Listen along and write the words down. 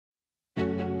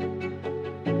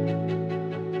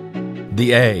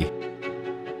The A.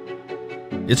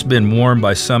 It's been worn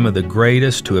by some of the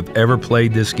greatest who have ever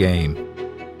played this game,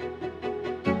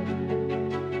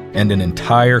 and an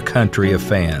entire country of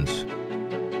fans.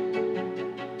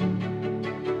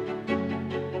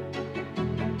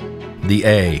 The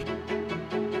A.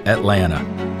 Atlanta.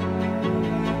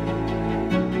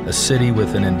 A city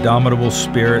with an indomitable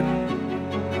spirit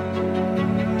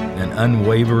and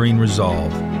unwavering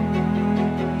resolve.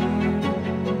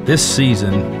 This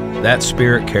season, that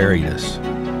spirit carried us.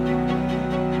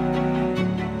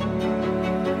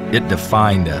 It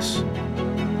defined us.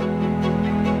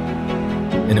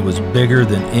 And it was bigger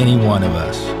than any one of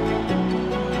us.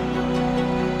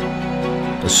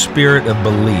 A spirit of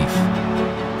belief.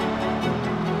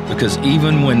 Because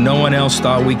even when no one else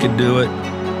thought we could do it,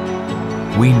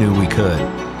 we knew we could.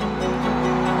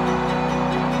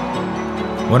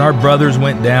 When our brothers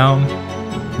went down,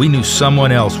 we knew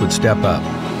someone else would step up.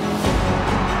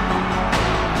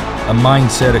 A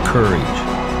mindset of courage.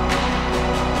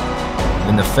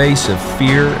 In the face of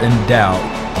fear and doubt,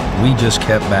 we just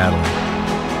kept battling.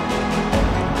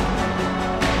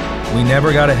 We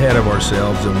never got ahead of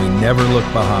ourselves and we never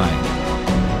looked behind.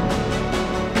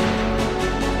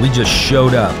 We just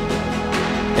showed up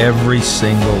every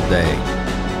single day.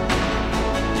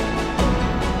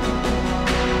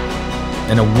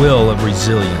 And a will of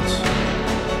resilience.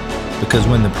 Because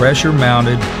when the pressure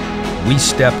mounted, we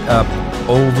stepped up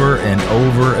over and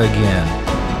over again.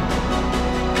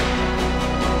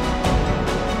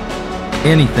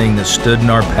 Anything that stood in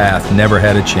our path never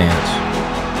had a chance.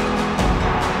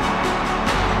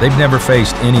 They've never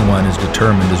faced anyone as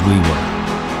determined as we were.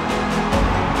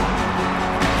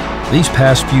 These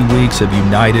past few weeks have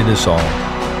united us all.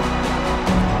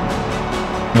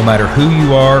 No matter who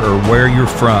you are or where you're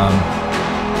from,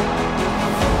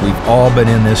 we've all been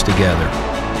in this together.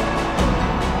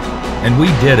 And we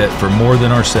did it for more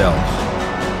than ourselves.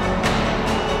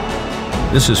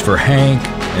 This is for Hank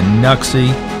and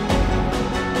Nuxie,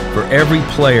 for every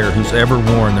player who's ever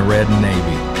worn the red and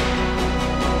navy,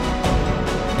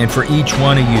 and for each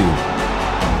one of you,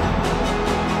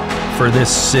 for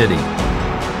this city,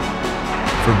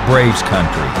 for Braves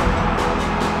country,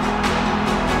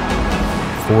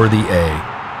 for the A.